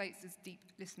translates as deep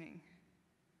listening.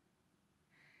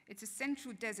 It's a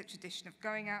central desert tradition of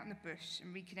going out in the bush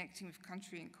and reconnecting with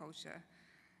country and culture.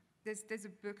 There's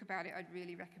a book about it I'd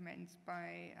really recommend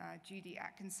by Judy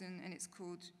Atkinson, and it's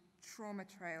called Trauma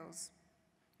Trails,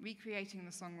 Recreating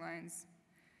the Songlines,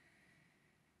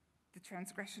 the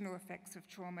Transgressional Effects of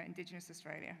Trauma, Indigenous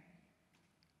Australia.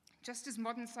 Just as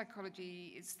modern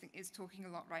psychology is talking a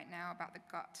lot right now about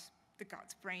the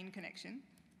gut-brain connection,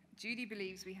 Judy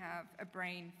believes we have a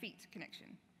brain-feet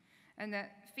connection, and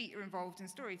that feet are involved in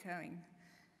storytelling.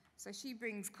 So she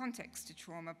brings context to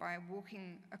trauma by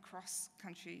walking across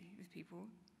country with people,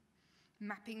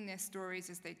 mapping their stories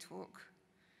as they talk,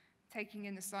 taking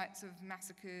in the sites of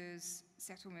massacres,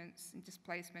 settlements, and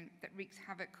displacement that wreaks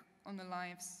havoc on the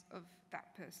lives of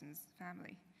that person's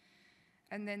family.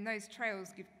 And then those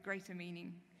trails give greater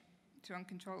meaning to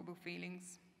uncontrollable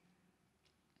feelings.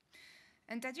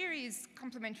 And Dajiri is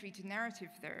complementary to narrative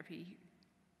therapy.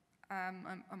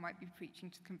 I might be preaching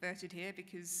to the converted here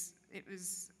because it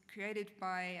was created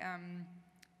by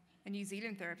a New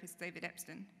Zealand therapist, David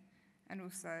Epstein, and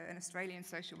also an Australian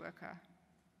social worker,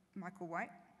 Michael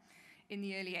White, in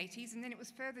the early 80s. And then it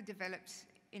was further developed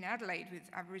in Adelaide with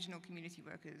Aboriginal community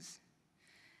workers.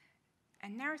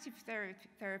 And narrative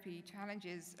therapy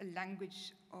challenges a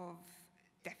language of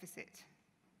deficit.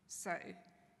 So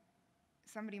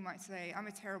somebody might say, I'm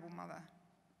a terrible mother.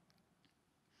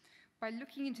 By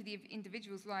looking into the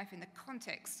individual's life in the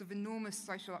context of enormous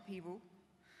social upheaval,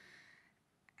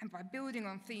 and by building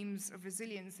on themes of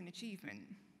resilience and achievement,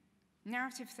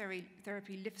 narrative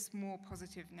therapy lifts more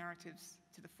positive narratives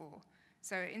to the fore.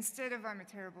 So instead of I'm a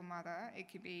terrible mother,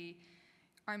 it could be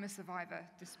I'm a survivor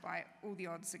despite all the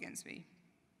odds against me.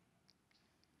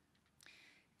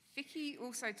 Vicky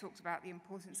also talked about the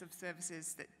importance of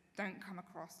services that don't come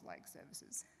across like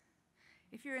services.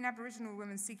 If you're an Aboriginal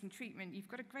woman seeking treatment, you've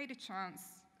got a greater chance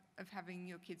of having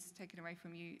your kids taken away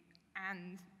from you,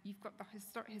 and you've got the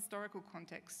historical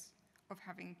context of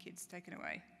having kids taken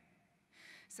away.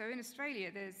 So in Australia,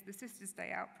 there's the Sisters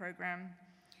Day Out program,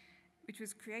 which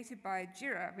was created by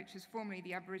GIRA, which was formerly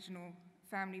the Aboriginal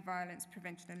Family Violence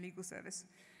Prevention and Legal Service.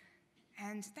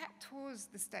 And that tours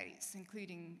the states,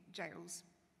 including jails,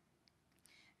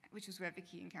 which was where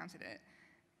Vicky encountered it.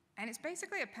 And it's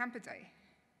basically a pamper day.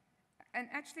 And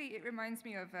actually, it reminds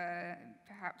me of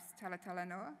perhaps Tala Tala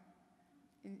Noa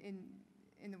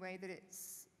in the way that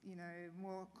it's,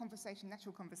 more conversation,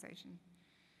 natural conversation.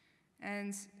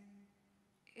 And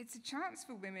it's a chance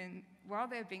for women, while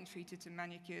they're being treated to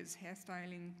manicures,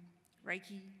 hairstyling,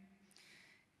 Reiki,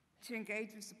 to engage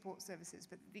with support services.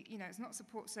 But, it's not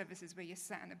support services where you're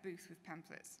sat in a booth with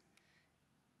pamphlets.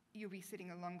 You'll be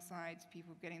sitting alongside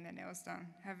people getting their nails done,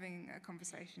 having a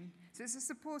conversation. So it's a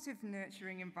supportive,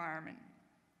 nurturing environment.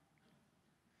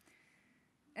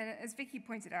 And as Vicky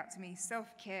pointed out to me,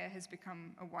 self-care has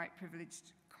become a white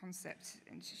privileged concept,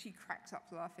 and she cracked up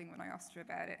laughing when I asked her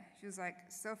about it. She was like,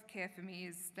 self-care for me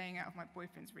is staying out of my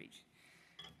boyfriend's reach.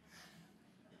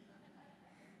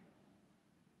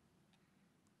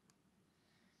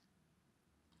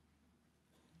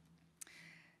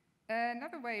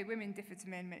 Another way women differ to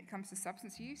men when it comes to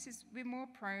substance use is we're more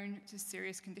prone to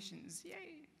serious conditions,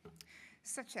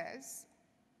 such as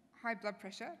high blood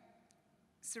pressure,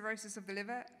 cirrhosis of the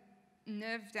liver,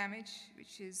 nerve damage,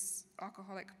 which is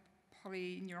alcoholic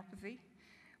polyneuropathy,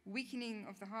 weakening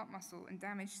of the heart muscle, and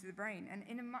damage to the brain, and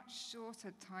in a much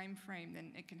shorter time frame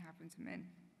than it can happen to men.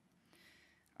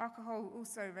 Alcohol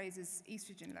also raises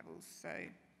estrogen levels, so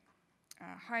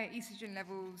higher estrogen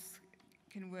levels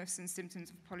can worsen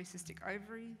symptoms of polycystic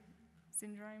ovary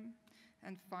syndrome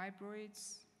and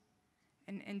fibroids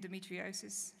and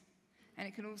endometriosis, and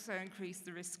it can also increase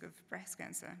the risk of breast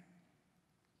cancer.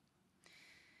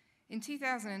 In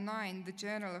 2009, the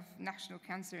Journal of the National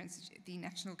Cancer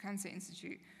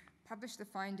Institute published the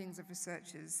findings of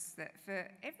researchers that for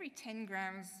every 10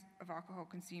 grams of alcohol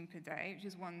consumed per day, which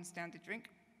is one standard drink,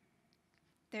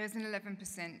 there is an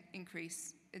 11%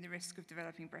 increase in the risk of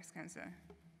developing breast cancer.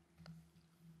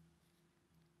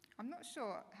 I'm not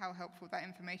sure how helpful that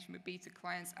information would be to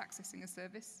clients accessing a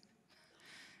service.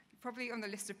 Probably on the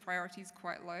list of priorities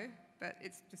quite low, but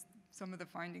it's just some of the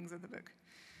findings of the book.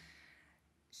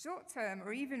 Short-term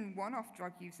or even one-off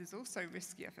drug use is also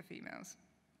riskier for females.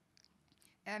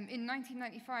 In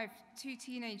 1995, 2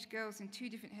 teenage girls in 2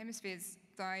 different hemispheres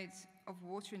died of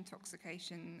water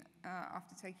intoxication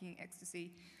after taking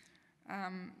ecstasy.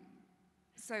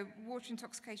 So water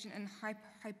intoxication and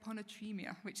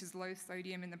hyponatremia, which is low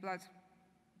sodium in the blood.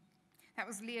 That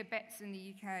was Leah Betts in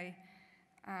the UK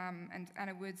and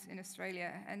Anna Woods in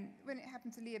Australia. And when it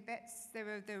happened to Leah Betts, there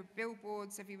were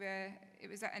billboards everywhere. It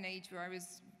was at an age where I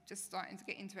was just starting to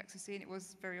get into ecstasy, and it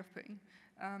was very off-putting.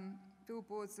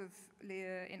 Billboards of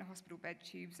Leah in a hospital bed,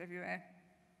 tubes everywhere.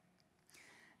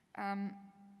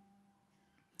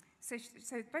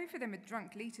 So both of them had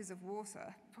drunk litres of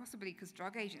water, possibly because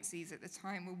drug agencies at the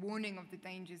time were warning of the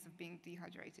dangers of being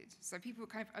dehydrated. So people were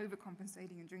kind of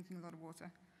overcompensating and drinking a lot of water.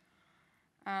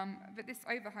 But this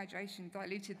overhydration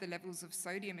diluted the levels of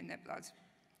sodium in their blood,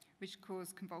 which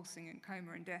caused convulsing and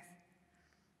coma and death.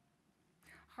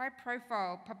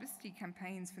 High-profile publicity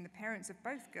campaigns from the parents of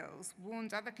both girls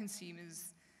warned other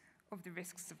consumers of the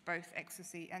risks of both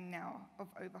ecstasy and now of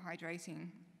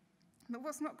overhydrating. But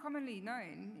what's not commonly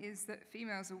known is that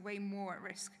females are way more at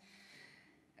risk.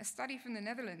 A study from the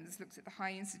Netherlands looked at the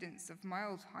high incidence of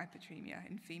mild hypertremia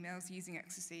in females using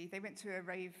ecstasy. They went to a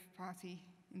rave party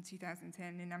in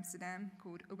 2010 in Amsterdam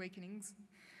called Awakenings.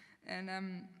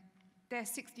 And their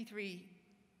 63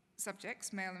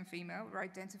 subjects, male and female, were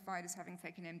identified as having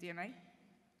taken MDMA.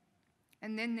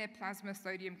 And then their plasma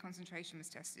sodium concentration was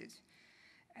tested.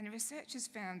 And the researchers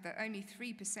found that only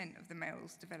 3% of the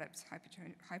males developed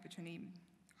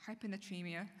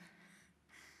hyponatremia,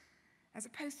 as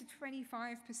opposed to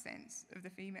 25% of the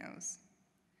females.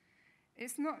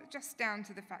 It's not just down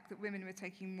to the fact that women were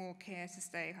taking more care to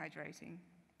stay hydrated.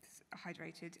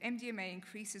 MDMA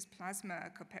increases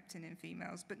plasma copeptin in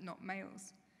females, but not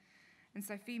males. And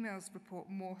so females report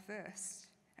more thirst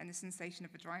and the sensation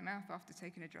of a dry mouth after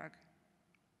taking a drug.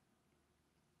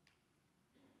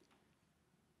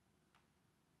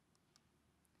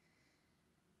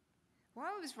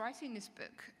 While I was writing this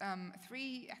book,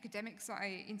 3 academics that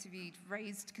I interviewed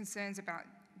raised concerns about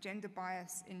gender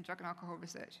bias in drug and alcohol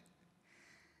research.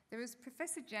 There was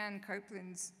Professor Jan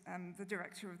Copeland, the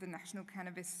director of the National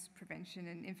Cannabis Prevention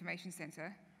and Information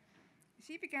Center.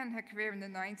 She began her career in the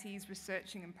 90s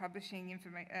researching and publishing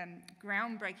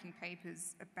groundbreaking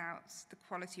papers about the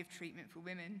quality of treatment for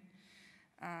women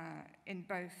in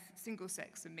both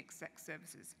single-sex and mixed-sex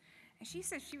services. And she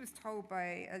said she was told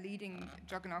by a leading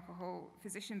drug and alcohol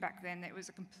physician back then that it was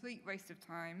a complete waste of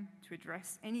time to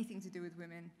address anything to do with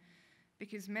women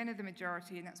because men are the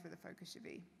majority and that's where the focus should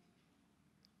be.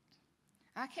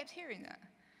 I kept hearing that.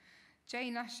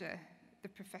 Jane Asher, the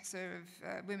professor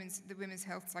of women's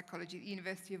health psychology at the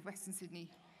University of Western Sydney,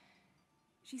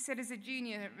 she said, as a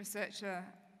junior researcher,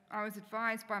 I was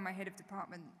advised by my head of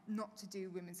department not to do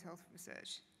women's health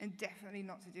research and definitely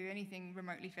not to do anything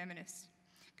remotely feminist,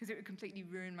 because it would completely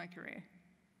ruin my career.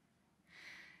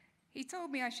 He told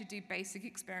me I should do basic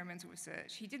experimental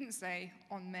research. He didn't say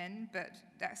on men, but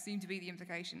that seemed to be the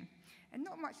implication. And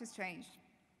not much has changed.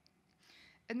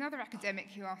 Another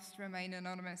academic who asked to remain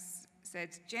anonymous said,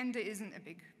 gender isn't a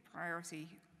big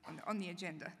priority on the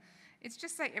agenda. It's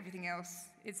just like everything else.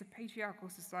 It's a patriarchal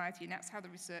society, and that's how the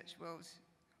research world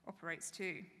operates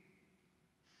too.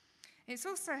 It's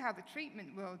also how the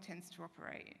treatment world tends to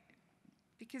operate.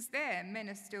 Because there, men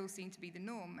are still seen to be the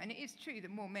norm. And it is true that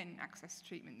more men access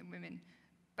treatment than women.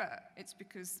 But it's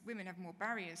because women have more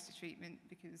barriers to treatment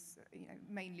because,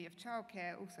 mainly of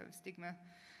childcare, also of stigma.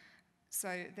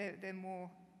 So they're more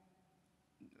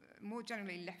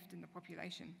generally left in the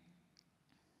population.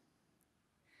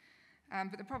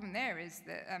 But the problem there is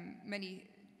that many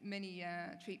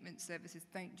treatment services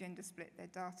don't gender split their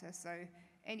data. So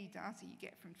any data you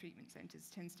get from treatment centres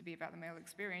tends to be about the male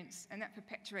experience, and that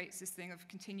perpetuates this thing of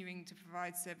continuing to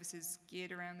provide services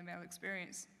geared around the male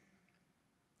experience.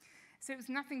 So it was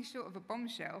nothing short of a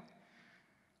bombshell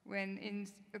when in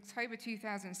October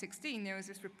 2016 there was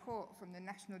this report from the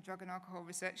National Drug and Alcohol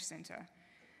Research Centre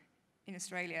in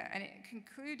Australia, and it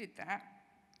concluded that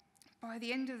by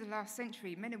the end of the last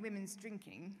century, men and women's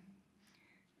drinking,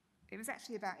 it was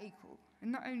actually about equal.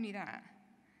 And not only that,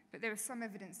 but there was some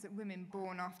evidence that women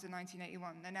born after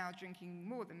 1981 are now drinking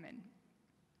more than men.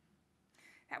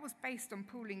 That was based on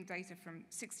pooling data from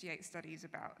 68 studies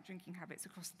about drinking habits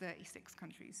across 36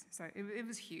 countries. So it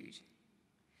was huge.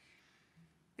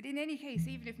 But in any case,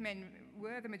 even if men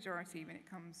were the majority when it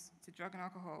comes to drug and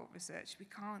alcohol research, we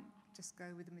can't just go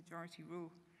with the majority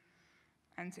rule.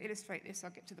 And to illustrate this, I'll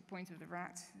get to the point of the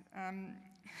rat.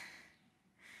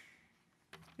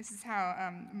 This is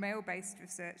how male-based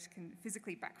research can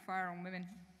physically backfire on women.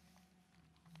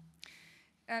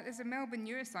 There's a Melbourne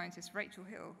neuroscientist, Rachel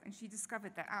Hill, and she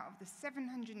discovered that out of the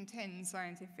 710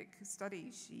 scientific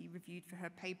studies she reviewed for her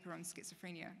paper on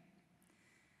schizophrenia,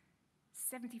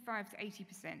 75 to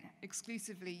 80%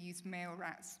 exclusively used male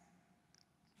rats.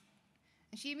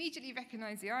 And she immediately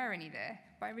recognized the irony there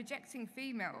by rejecting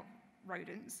female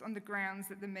rodents on the grounds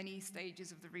that the many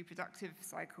stages of the reproductive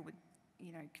cycle would,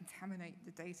 contaminate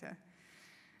the data.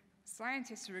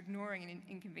 Scientists are ignoring an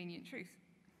inconvenient truth.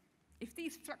 If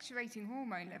these fluctuating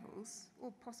hormone levels,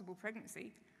 or possible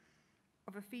pregnancy,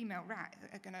 of a female rat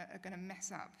are going to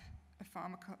mess up a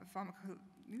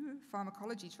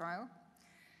pharmacology trial,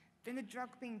 then the drug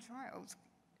being trialled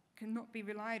cannot be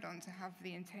relied on to have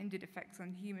the intended effects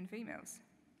on human females.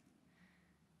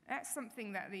 That's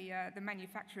something that the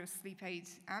manufacturer of sleep aid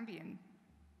Ambien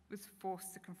was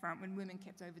forced to confront when women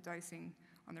kept overdosing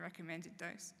on the recommended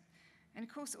dose. And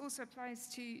of course, it also applies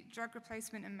to drug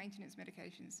replacement and maintenance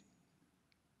medications.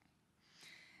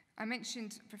 I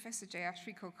mentioned Professor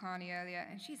Jayashri Kulkarni earlier,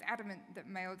 and she's adamant that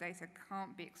male data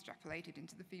can't be extrapolated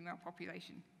into the female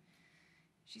population.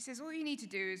 She says all you need to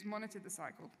do is monitor the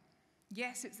cycle.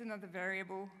 Yes, it's another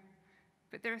variable,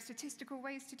 but there are statistical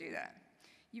ways to do that.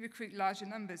 You recruit larger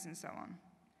numbers and so on.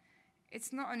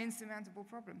 It's not an insurmountable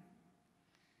problem.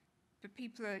 But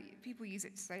people use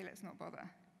it to say, let's not bother.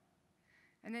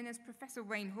 And then there's Professor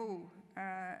Wayne Hall,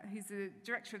 who's the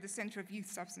director of the Centre of Youth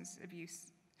Substance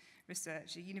Abuse Research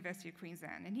at the University of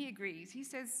Queensland, and he agrees. He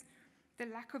says the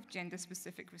lack of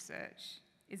gender-specific research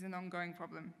is an ongoing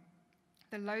problem.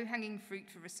 The low-hanging fruit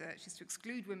for research is to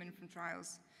exclude women from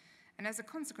trials, and as a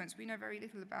consequence, we know very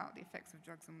little about the effects of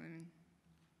drugs on women.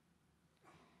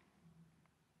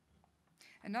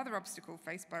 Another obstacle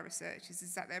faced by researchers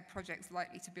is that there are projects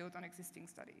likely to build on existing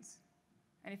studies.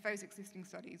 And if those existing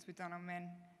studies were done on men,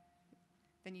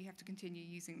 then you have to continue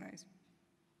using those.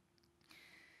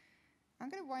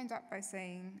 I'm going to wind up by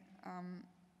saying,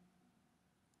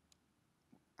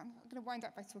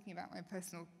 talking about my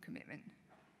personal commitment.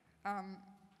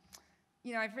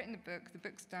 I've written the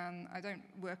book's done, I don't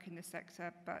work in the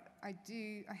sector, but I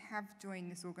have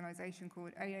joined this organization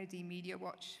called AOD Media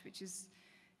Watch, which is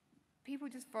people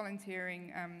just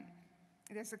volunteering.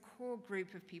 There's a core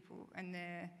group of people, and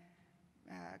they're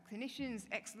clinicians,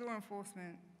 ex-law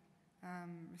enforcement,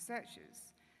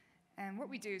 researchers. And what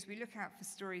we do is we look out for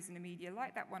stories in the media,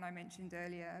 like that one I mentioned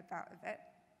earlier about a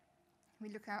vet. We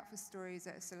look out for stories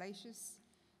that are salacious,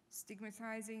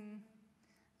 stigmatizing,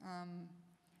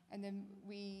 and then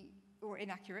or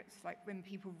inaccurate, like when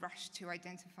people rush to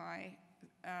identify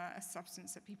a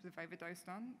substance that people have overdosed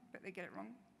on, but they get it wrong.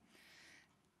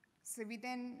 So we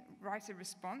then write a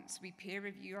response, we peer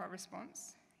review our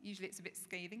response. Usually it's a bit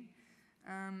scathing.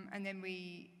 And then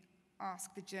we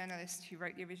ask the journalist who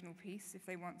wrote the original piece if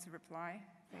they want to reply.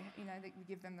 We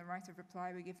give them the right of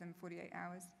reply, we give them 48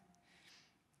 hours.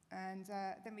 And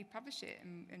then we publish it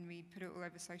and we put it all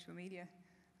over social media.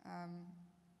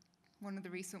 One of the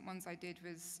recent ones I did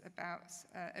was about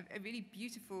a really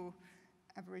beautiful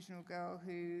Aboriginal girl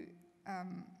who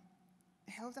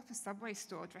held up a Subway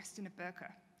store dressed in a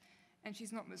burqa. And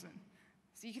she's not Muslim.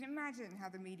 So you can imagine how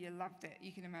the media loved it.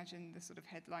 You can imagine the sort of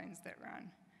headlines that ran.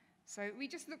 So we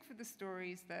just look for the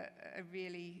stories that are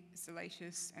really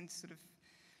salacious and sort of,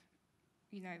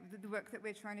 the work that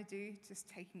we're trying to do, just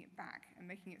taking it back and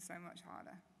making it so much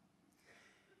harder.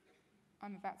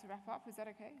 I'm about to wrap up. Is that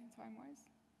okay, time-wise?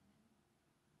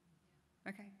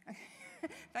 Okay.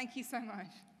 Thank you so much.